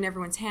want to throw it in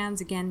everyone's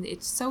hands. Again,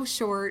 it's so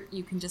short,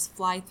 you can just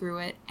fly through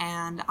it,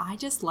 and I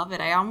just love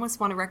it. I almost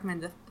want to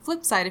recommend the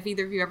flip side if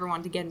either of you ever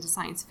want to get into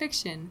science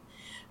fiction.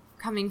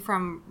 Coming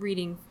from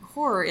reading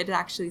horror, it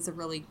actually is a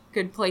really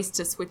good place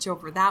to switch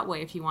over that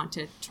way if you want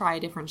to try a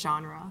different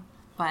genre.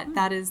 But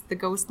that is The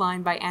Ghost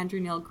Line by Andrew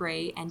Neil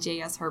Gray and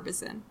J.S.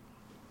 Herbison.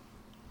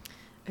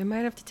 I might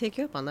have to take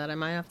you up on that. I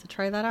might have to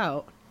try that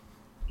out.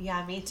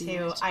 Yeah, me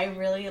too. I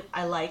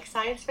like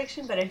science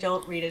fiction, but I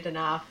don't read it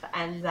enough,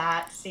 and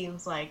that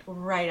seems like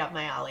right up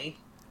my alley.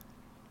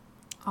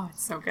 Oh,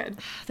 it's so good.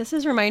 This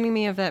is reminding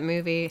me of that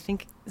movie. I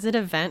think, is it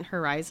Event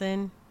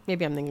Horizon?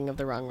 Maybe I'm thinking of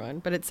the wrong one,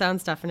 but it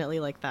sounds definitely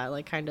like that,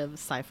 like kind of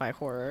sci-fi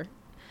horror.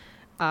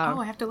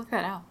 I have to look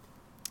that up.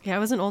 Yeah, it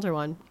was an older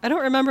one. I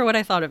don't remember what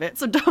I thought of it,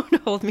 so don't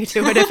hold me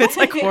to it if it's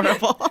like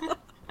horrible.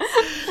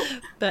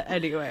 But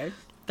anyway,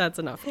 that's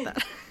enough of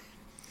that.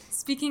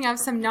 Speaking of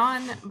some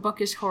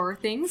non-bookish horror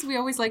things, we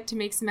always like to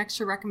make some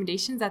extra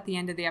recommendations at the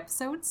end of the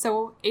episode.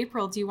 So,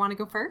 April, do you want to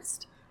go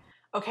first?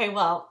 Okay,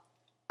 well,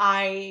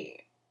 I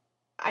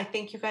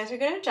think you guys are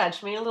going to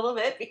judge me a little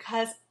bit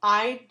because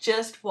I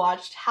just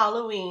watched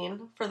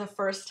Halloween for the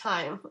first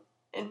time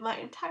in my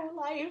entire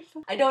life.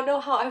 I don't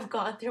know how I've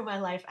gone through my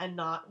life and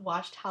not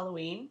watched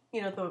Halloween.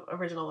 You know, the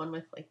original one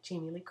with like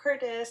Jamie Lee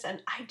Curtis.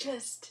 And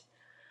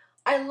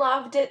I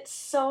loved it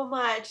so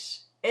much.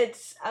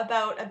 It's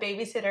about a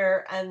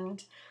babysitter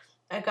and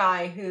a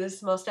guy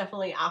who's most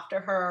definitely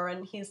after her.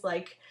 And he's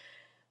like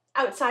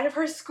outside of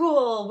her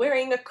school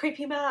wearing a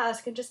creepy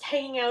mask and just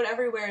hanging out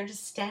everywhere and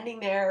just standing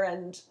there.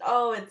 And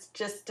oh, it's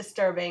just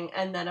disturbing.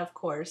 And then, of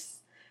course,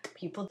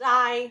 people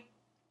die.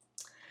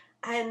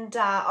 And,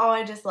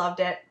 I just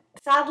loved it.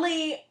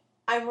 Sadly,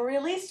 I'm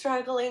really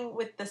struggling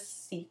with the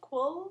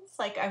sequels.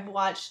 Like, I've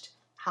watched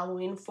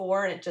Halloween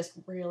 4, and it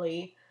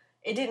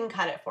didn't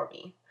cut it for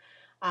me.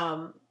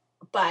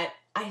 But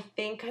I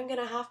think I'm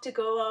going to have to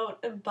go out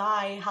and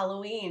buy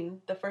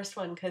Halloween, the first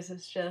one, because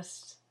it's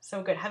just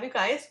so good. Have you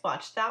guys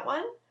watched that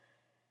one?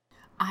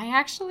 I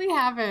actually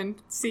haven't.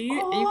 See,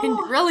 you can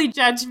really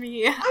judge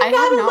me. I not have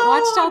not alone.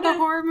 watched all the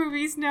horror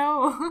movies,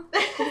 no.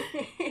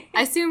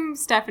 I assume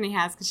Stephanie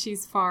has because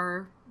she's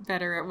far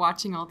better at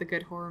watching all the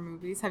good horror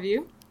movies. Have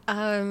you?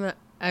 I'm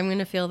going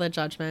to feel the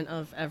judgment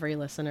of every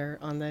listener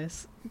on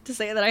this to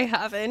say that I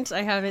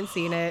haven't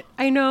seen it.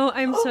 I know,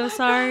 I'm so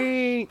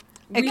sorry.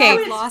 We Okay,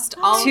 have lost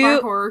all of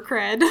our horror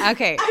cred.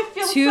 Okay, I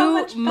feel so to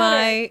much better.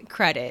 my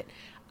credit,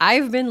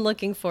 I've been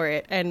looking for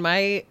it, and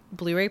my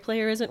Blu-ray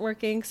player isn't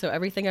working, so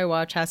everything I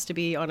watch has to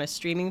be on a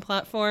streaming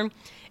platform,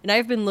 and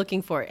I've been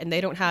looking for it, and they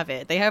don't have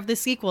it. They have the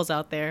sequels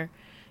out there,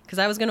 because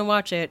I was going to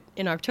watch it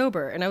in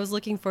October, and I was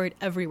looking for it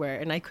everywhere,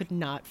 and I could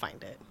not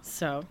find it.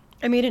 So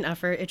I made an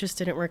effort. It just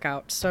didn't work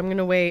out, so I'm going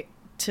to wait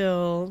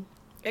till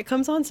it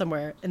comes on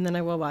somewhere, and then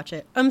I will watch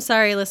it. I'm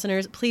sorry,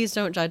 listeners. Please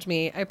don't judge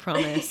me. I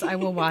promise. I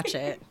will watch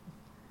it.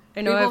 I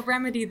know We will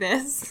remedy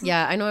this.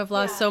 Yeah, I know I've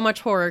lost so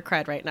much horror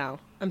cred right now.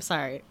 I'm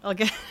sorry.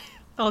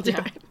 I'll do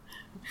it.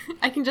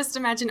 I can just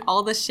imagine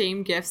all the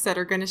shame gifs that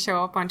are going to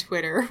show up on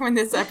Twitter when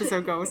this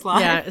episode goes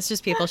live. Yeah, it's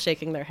just people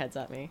shaking their heads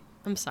at me.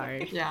 I'm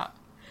sorry. Yeah,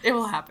 it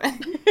will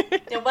happen.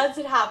 Yeah, once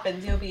it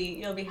happens, you'll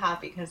be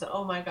happy because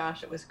oh my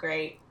gosh, it was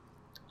great.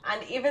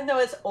 And even though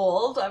it's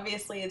old,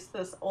 obviously it's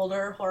this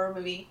older horror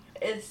movie,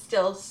 it's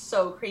still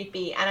so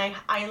creepy. And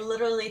I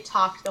literally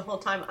talked the whole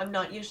time. I'm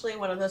not usually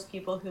one of those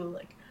people who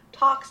like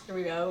talks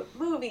throughout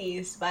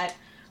movies, but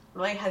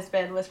my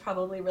husband was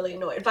probably really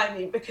annoyed by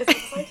me because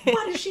it's like,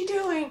 what is she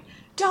doing?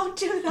 Don't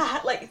do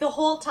that. Like the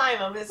whole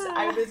time I was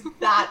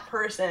that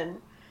person.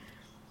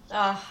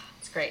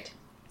 It's great.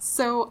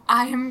 So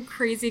I am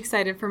crazy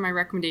excited for my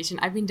recommendation.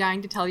 I've been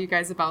dying to tell you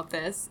guys about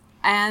this.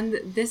 And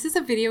this is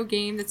a video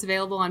game that's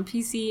available on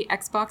PC,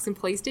 Xbox, and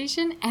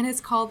PlayStation, and it's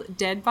called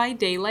Dead by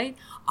Daylight.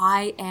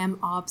 I am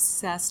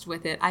obsessed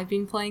with it. I've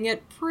been playing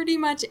it pretty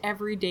much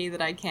every day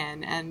that I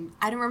can, and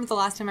I don't remember the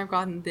last time I've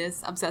gotten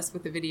this obsessed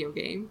with a video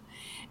game.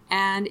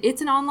 And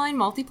it's an online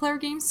multiplayer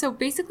game, so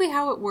basically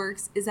how it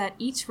works is that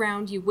each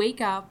round you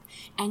wake up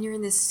and you're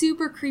in this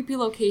super creepy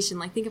location,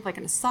 like think of like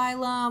an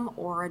asylum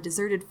or a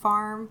deserted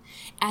farm,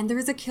 and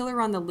there's a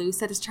killer on the loose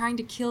that is trying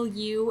to kill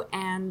you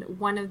and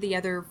one of the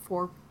other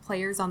 4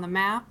 players on the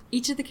map.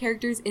 Each of the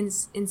characters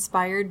is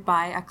inspired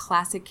by a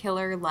classic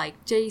killer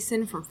like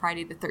Jason from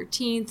Friday the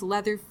 13th,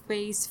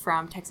 Leatherface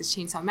from Texas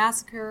Chainsaw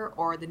Massacre,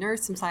 or the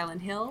nurse from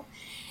Silent Hill.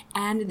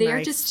 And they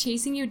are just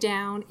chasing you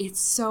down. It's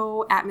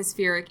so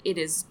atmospheric. It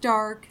is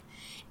dark.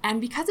 And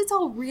because it's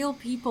all real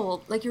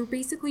people, like you're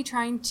basically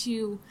trying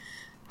to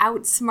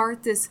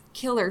outsmart this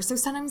killer. So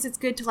sometimes it's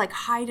good to like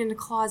hide in a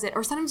closet,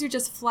 or sometimes you're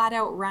just flat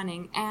out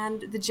running.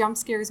 And the jump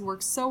scares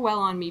work so well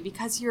on me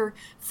because you're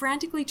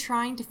frantically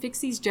trying to fix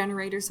these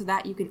generators so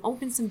that you can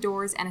open some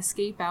doors and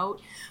escape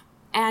out.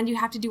 And you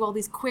have to do all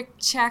these quick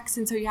checks,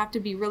 and so you have to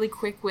be really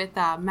quick with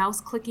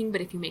mouse clicking,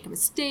 but if you make a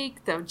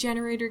mistake, the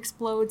generator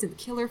explodes and the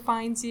killer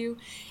finds you.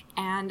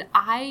 And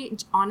I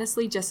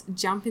honestly just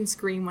jump and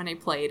scream when I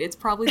play it. It's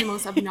probably the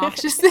most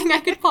obnoxious thing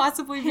I could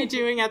possibly be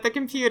doing at the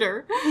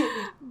computer.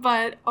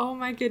 But oh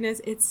my goodness,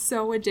 it's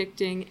so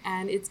addicting,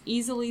 and it's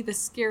easily the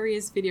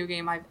scariest video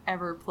game I've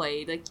ever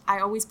played. Like, I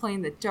always play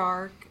in the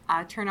dark,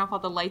 turn off all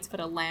the lights but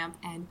a lamp,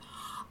 and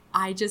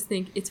I just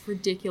think it's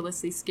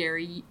ridiculously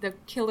scary. The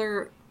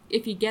killer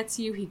if he gets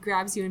you, he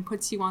grabs you and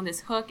puts you on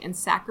this hook and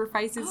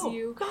sacrifices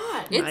you.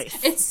 God.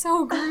 It's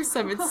so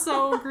gruesome. It's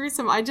so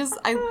gruesome.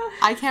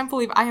 I can't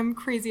believe I am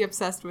crazy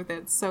obsessed with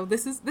it. So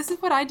this is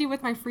what I do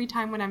with my free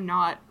time when I'm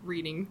not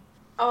reading.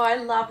 Oh, I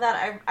love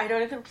that. I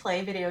don't even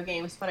play video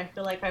games, but I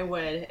feel like I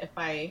would if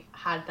I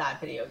had that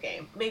video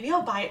game. Maybe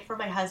I'll buy it for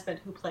my husband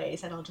who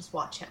plays and I'll just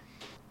watch him.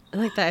 I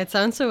like that. It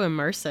sounds so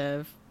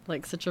immersive,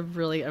 like such a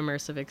really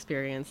immersive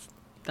experience.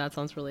 That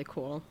sounds really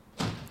cool.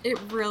 It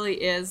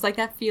really is. Like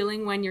that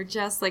feeling when you're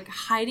just like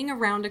hiding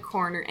around a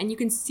corner and you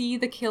can see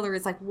the killer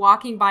is like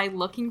walking by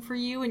looking for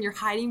you and you're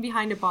hiding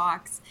behind a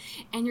box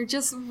and you're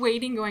just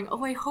waiting going,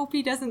 oh, I hope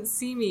he doesn't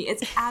see me.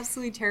 It's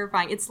absolutely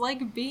terrifying. It's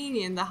like being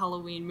in the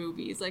Halloween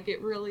movies. Like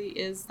it really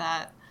is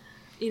that,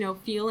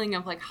 feeling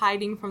of like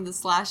hiding from the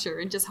slasher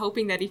and just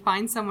hoping that he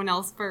finds someone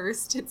else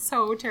first. It's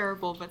so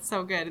terrible, but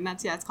so good. And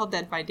it's called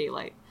Dead by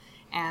Daylight.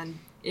 And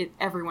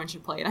everyone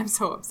should play it. I'm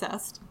so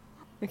obsessed.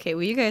 Okay,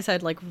 well, you guys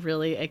had like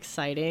really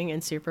exciting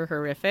and super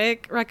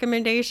horrific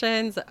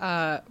recommendations.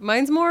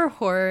 Mine's more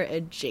horror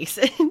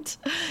adjacent.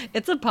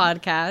 It's a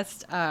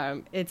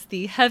podcast. It's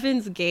the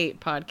Heaven's Gate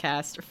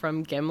podcast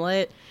from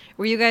Gimlet.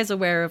 Were you guys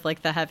aware of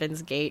like the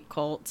Heaven's Gate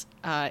cult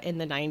in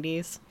the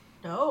 90s?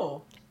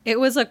 No. It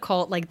was a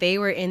cult. Like they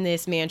were in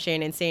this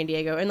mansion in San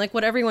Diego. And like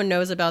what everyone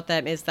knows about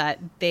them is that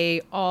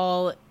they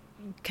all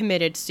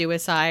committed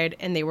suicide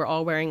and they were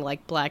all wearing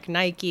like black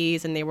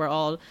Nikes and they were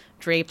all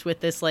draped with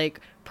this like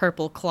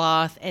purple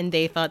cloth and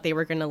they thought they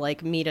were going to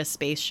like meet a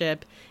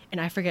spaceship. And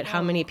I forget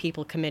how many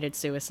people committed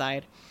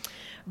suicide.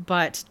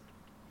 But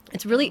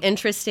it's really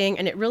interesting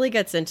and it really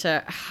gets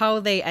into how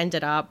they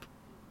ended up,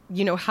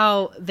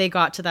 how they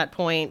got to that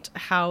point,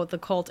 how the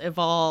cult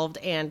evolved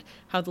and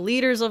how the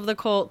leaders of the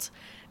cult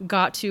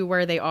got to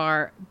where they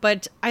are.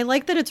 But I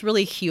like that it's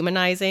really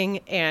humanizing,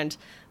 and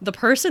the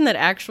person that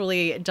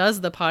actually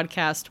does the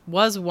podcast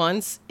was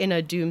once in a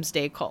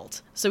doomsday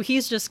cult. So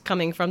he's just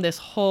coming from this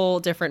whole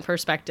different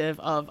perspective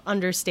of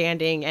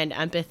understanding and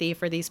empathy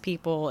for these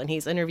people, and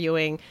he's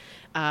interviewing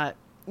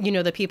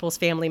the people's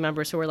family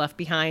members who were left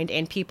behind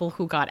and people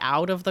who got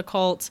out of the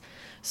cult.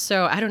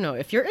 So I don't know,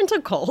 if you're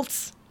into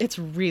cults, it's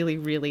really,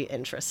 really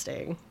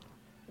interesting.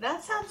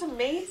 That sounds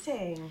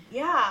amazing.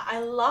 Yeah,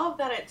 I love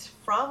that it's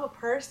from a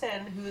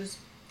person who's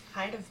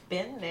kind of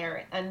been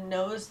there and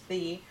knows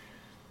the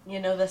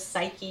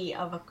psyche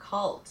of a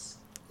cult.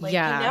 Like,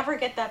 yeah. You never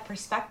get that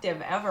perspective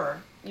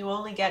ever. You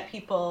only get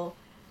people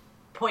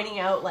pointing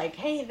out, like,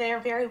 hey, they're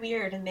very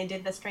weird and they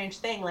did this strange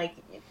thing. Like,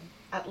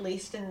 at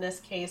least in this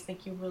case,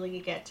 like, you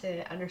really get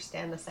to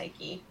understand the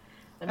psyche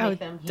and make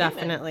them human.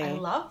 Definitely. I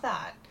love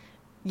that.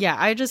 Yeah,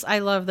 I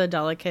love the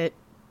delicate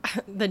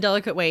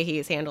way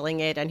he's handling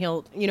it, and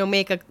he'll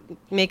make a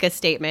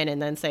statement and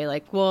then say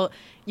like, well,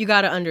 you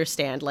got to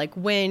understand, like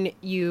when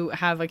you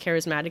have a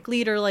charismatic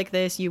leader like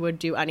this, you would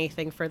do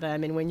anything for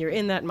them, and when you're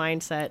in that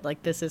mindset,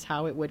 like this is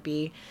how it would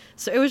be.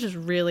 So it was just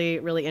really,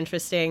 really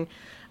interesting.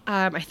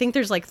 I think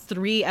there's like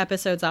 3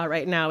 episodes out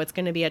right now. It's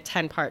going to be a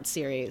 10-part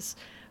series,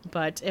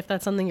 but if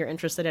that's something you're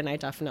interested in, I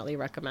definitely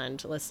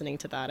recommend listening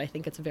to that. I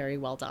think it's very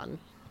well done.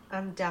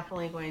 I'm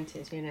definitely going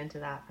to tune into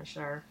that for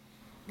sure.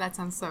 That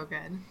sounds so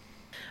good.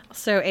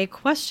 So a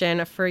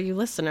question for you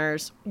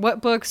listeners: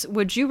 what books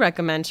would you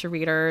recommend to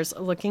readers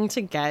looking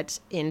to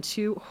get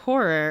into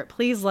horror?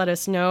 Please let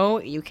us know.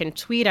 You can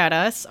tweet at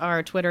us.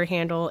 Our Twitter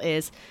handle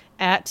is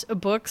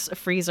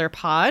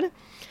 @BooksFreezerPod,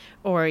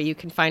 or you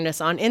can find us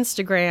on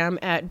Instagram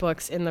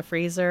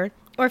 @BooksInTheFreezer,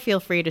 or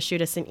feel free to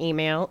shoot us an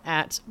email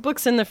at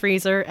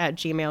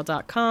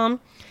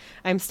booksinthefreezer@gmail.com.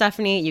 I'm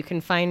Stephanie. You can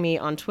find me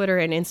on Twitter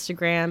and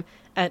Instagram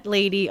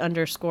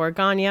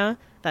 @lady_Ganya.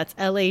 That's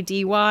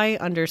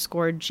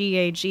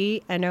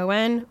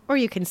LADY_GAGNON, or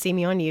you can see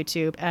me on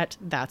YouTube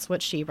That's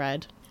What She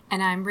Read.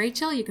 And I'm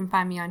Rachel. You can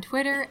find me on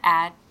Twitter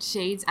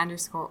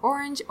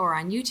 @shades_orange, or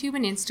on YouTube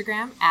and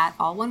Instagram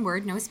all one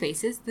word, no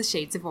spaces, The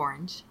Shades of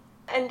Orange.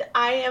 And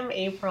I am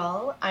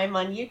April. I'm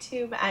on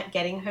YouTube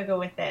Getting Hygge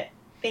With It.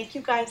 Thank you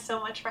guys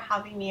so much for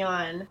having me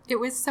on. It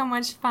was so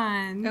much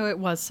fun. Oh, it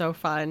was so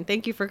fun.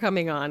 Thank you for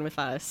coming on with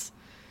us.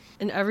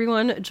 And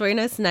everyone, join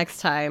us next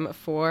time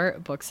for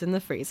Books in the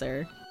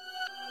Freezer.